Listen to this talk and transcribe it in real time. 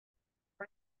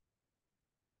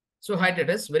So hi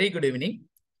traders, very good evening.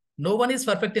 No one is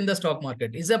perfect in the stock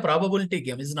market. It's a probability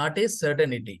game. It's not a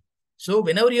certainty. So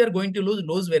whenever you are going to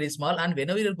lose very small, and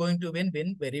whenever you are going to win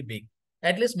very big.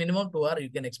 At least minimum 2 hours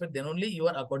you can expect. Then only your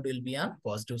account will be on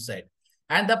positive side.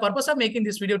 And the purpose of making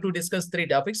this video to discuss three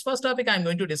topics. First topic I'm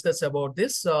going to discuss about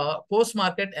this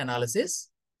post-market analysis.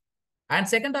 And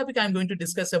second topic I'm going to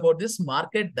discuss about this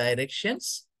market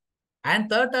directions. And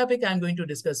third topic I'm going to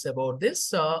discuss about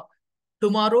this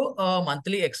tomorrow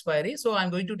monthly expiry. So I'm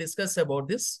going to discuss about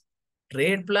this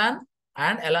trade plan,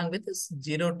 and along with this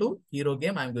 0 to hero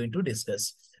game I'm going to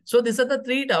discuss. So these are the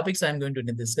three topics I'm going to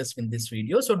discuss in this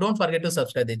video. So don't forget to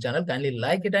subscribe the channel, kindly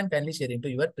like it and kindly share it to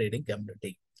your trading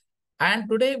community. And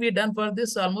today we done for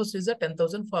this almost is a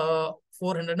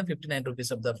 10,459 rupees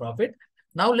of the profit.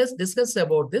 Now let's discuss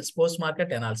about this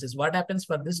post-market analysis. What happens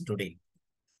for this today?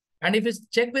 And if you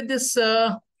check with this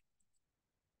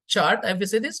chart, if you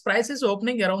see this price is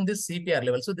opening around this CPR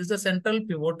level. So this is the central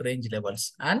pivot range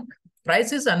levels, and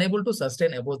price is unable to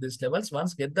sustain above these levels.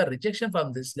 Once get the rejection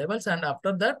from these levels, and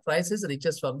after that prices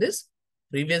reaches from this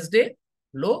previous day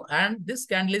low, and this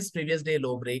candle is previous day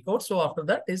low breakout. So after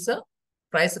that is a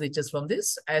price reaches from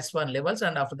this S1 levels,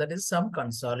 and after that is some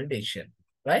consolidation,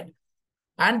 right?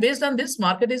 And based on this,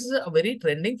 market is very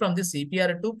trending from the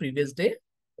CPR to previous day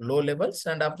low levels,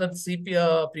 and after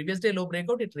CPR previous day low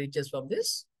breakout, it reaches from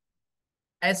this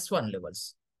S1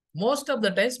 levels. Most of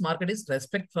the times market is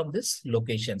respect from this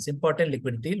locations, important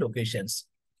liquidity locations.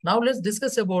 Now let's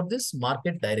discuss about this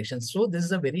market direction. So this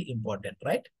is a very important,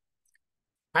 right?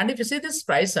 And if you see this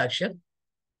price action,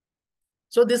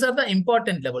 so these are the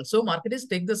important levels. So market is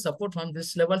take the support from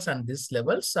this levels and this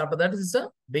levels. After that is a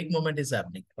big movement is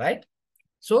happening, right?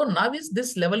 So now is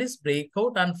this level is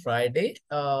breakout on Friday,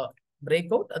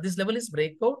 breakout. This level is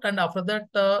breakout, and after that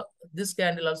this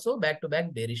candle also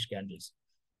back-to-back bearish candles.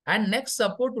 And next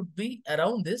support would be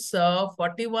around this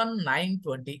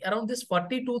 41,920, around this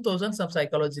 42,000. Some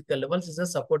psychological levels is a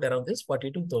support around this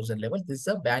 42,000 levels. This is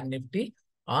a bank Nifty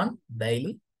on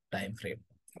daily time frame,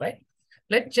 right?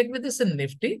 Let's check with this in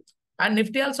Nifty. And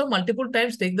Nifty also multiple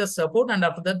times take the support, and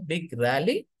after that big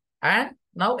rally, and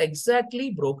now exactly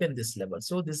broken this level.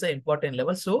 So this is an important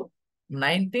level. So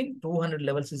 19,200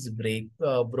 levels is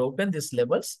broken this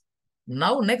levels.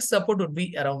 Now next support would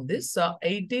be around this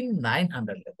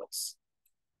 18,900 levels.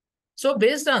 So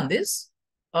based on this,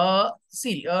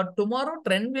 tomorrow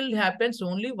trend will happen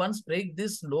only once break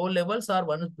this low levels or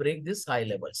once break this high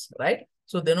levels, right?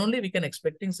 So then only we can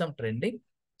expecting some trending.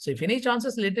 So if any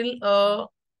chances little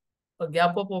a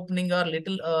gap up opening or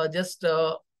little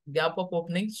gap up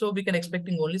opening, so we can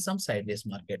expecting only some sideways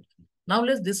market. Now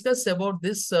let's discuss about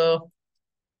this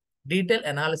detailed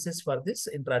analysis for this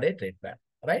intraday trade plan,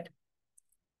 right?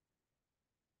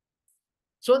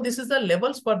 So this is the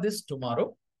levels for this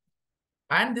tomorrow.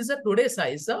 And this is a today's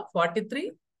size of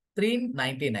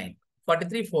 43,399,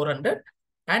 43,400.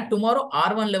 And tomorrow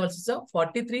R1 levels is a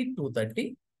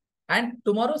 43,230. And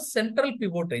tomorrow central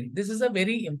pivot range. This is a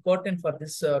very important for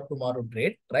this tomorrow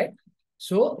trade, right?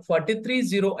 So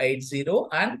 43,080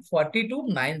 and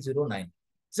 42,909.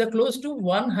 So close to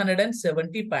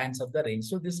 170 points of the range.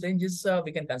 So this range is,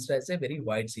 we can consider as a very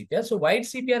wide CPR. So wide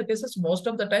CPR cases, most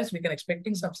of the times we can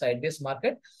expecting some sideways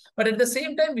market. But at the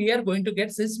same time, we are going to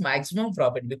get this maximum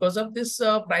profit because of this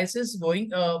prices going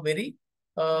very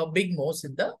big moves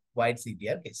in the wide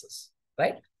CPR cases,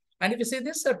 right? And if you see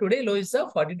this, today low is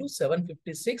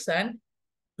 42,756 and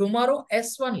tomorrow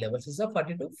S1 levels is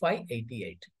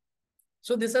 42,588.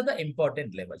 So these are the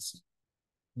important levels.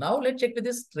 Now let's check with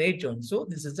this trade zone. So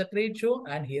this is a trade zone,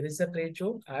 and here is a trade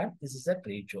zone, and this is a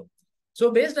trade zone. So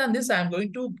based on this, I'm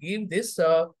going to give this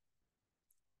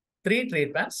three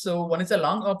trade plans. So one is a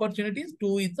long opportunity,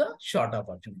 two is a short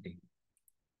opportunity.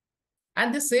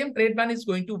 And the same trade plan is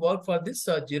going to work for this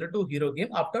 0 to hero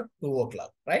game after 2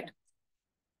 o'clock, right?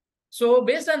 So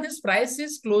based on this, price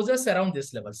is closes around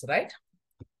this levels, right?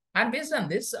 And based on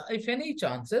this, if any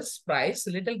chances, price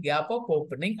little gap of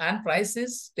opening and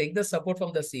prices take the support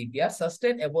from the CPR,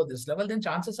 sustain above this level, then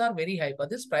chances are very high for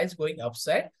this price going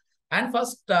upside. And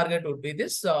first target would be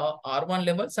this R1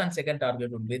 levels, and second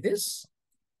target would be this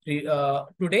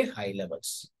today high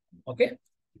levels. Okay.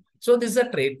 So this is a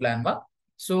trade plan one.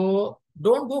 So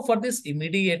don't go for this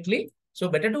immediately. So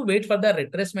better to wait for the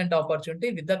retracement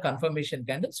opportunity with the confirmation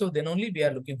candle. So then only we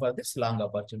are looking for this long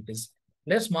opportunities.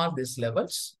 Let's mark these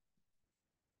levels.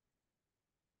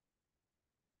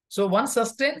 So once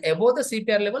sustained above the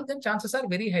CPR level, then chances are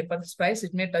very high for this price.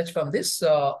 It may touch from this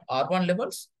R1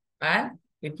 levels, and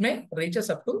it may reach us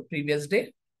up to previous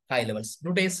day high levels,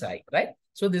 today's high, right?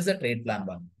 So this is a trade plan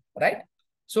one, right?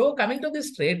 So coming to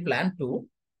this trade plan two.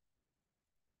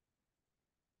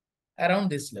 around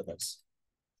these levels.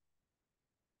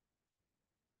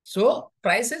 So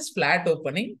price is flat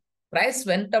opening. Price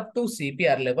went up to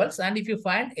CPR levels. And if you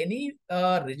find any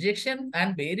rejection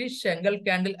and bearish angle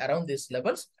candle around these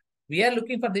levels, we are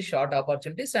looking for the short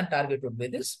opportunities and target would be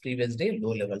this previous day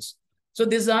low levels. So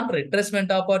this is on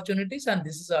retracement opportunities and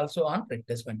this is also on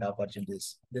retracement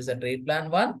opportunities. This is a trade plan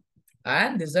 1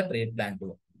 and this is a trade plan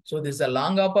 2. So this is a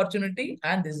long opportunity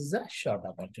and this is a short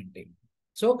opportunity.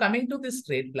 So coming to this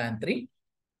trade plan 3,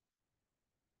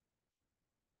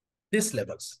 these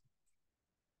levels.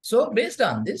 So based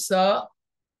on this,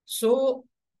 so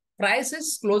price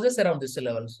is closes around these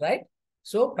levels, right?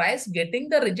 So price getting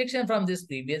the rejection from this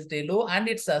previous day low and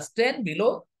it sustained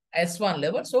below S1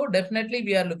 level. So definitely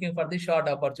we are looking for the short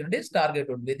opportunities. Target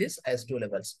would be this S2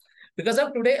 levels. Because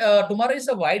of today, tomorrow is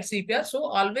a wide CPR. So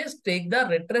always take the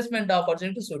retracement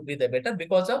opportunities would be the better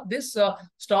because of this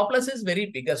stop loss is very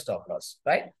bigger stop loss,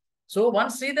 right? So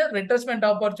once see the retracement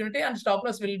opportunity and stop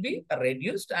loss will be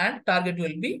reduced and target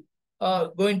will be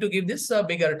going to give this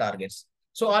bigger targets.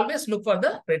 So always look for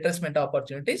the retracement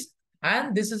opportunities.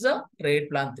 And this is a trade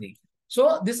plan 3.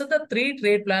 So these are the 3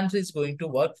 trade plans is going to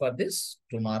work for this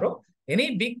tomorrow.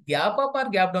 Any big gap up or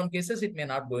gap down cases, it may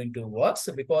not going to work.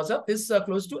 So because of this,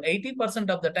 close to 80%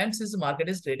 of the times this market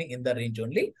is trading in the range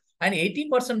only. And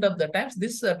 80% of the times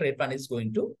this trade plan is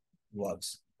going to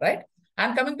works, right?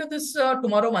 And coming to this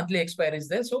tomorrow monthly expiry is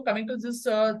there. So coming to this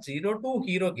 0 to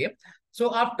hero game.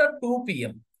 So after 2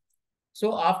 p.m.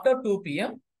 So after 2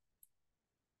 p.m.,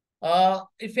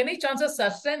 if any chances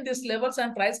sustain these levels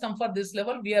and price come for this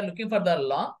level, we are looking for the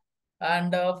long.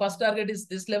 And first target is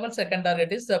this level, second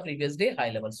target is the previous day high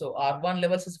level. So R1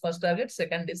 levels is first target,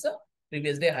 second is the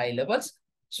previous day high levels.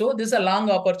 So this is a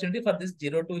long opportunity for this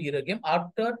 0 to hero game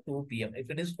after 2 p.m. If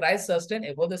it is price sustain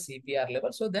above the CPR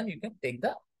level, so then you can take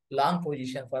the long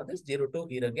position for this 0 to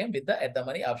hero game with the at the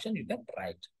money option you can try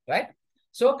it, right?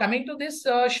 So coming to this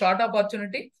short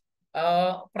opportunity,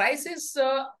 prices,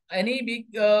 any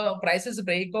big prices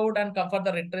breakout and come for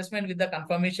the retracement with the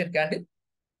confirmation candle.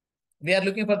 We are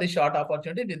looking for the short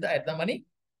opportunity with the at the money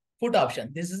put option.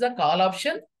 This is a call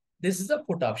option. This is a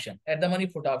put option, at the money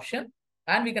put option.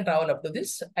 And we can travel up to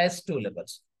this S2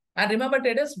 levels. And remember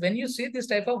traders, when you see this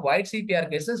type of wide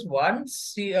CPR cases,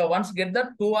 once get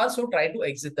the 2 hours, so try to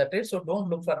exit the trade. So don't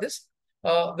look for this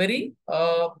very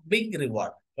big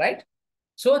reward, right?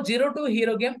 So 0 to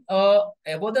hero game,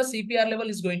 above the CPR level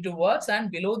is going to work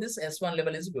and below this S1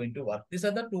 level is going to work. These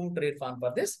are the 2 trade form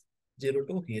for this 0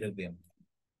 to hero game.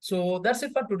 So that's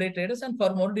it for today, traders. And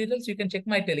for more details, you can check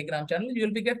my Telegram channel. You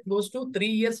will be get close to 3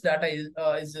 years data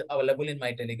is available in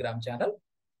my Telegram channel.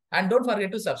 And don't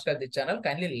forget to subscribe the channel.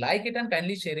 Kindly like it and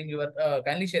kindly sharing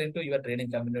to your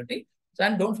trading community.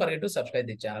 And don't forget to subscribe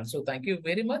the channel. So thank you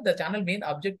very much. The channel main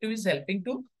objective is helping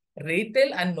to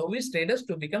retail and novice traders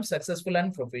to become successful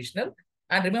and professional.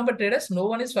 And remember traders, no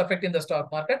one is perfect in the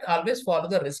stock market. Always follow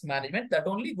the risk management. That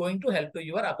only going to help to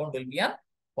your account will be on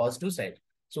positive side.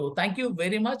 So thank you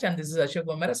very much. And this is Ashok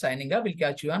Bommera signing up. We'll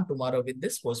catch you on tomorrow with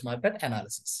this post-market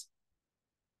analysis.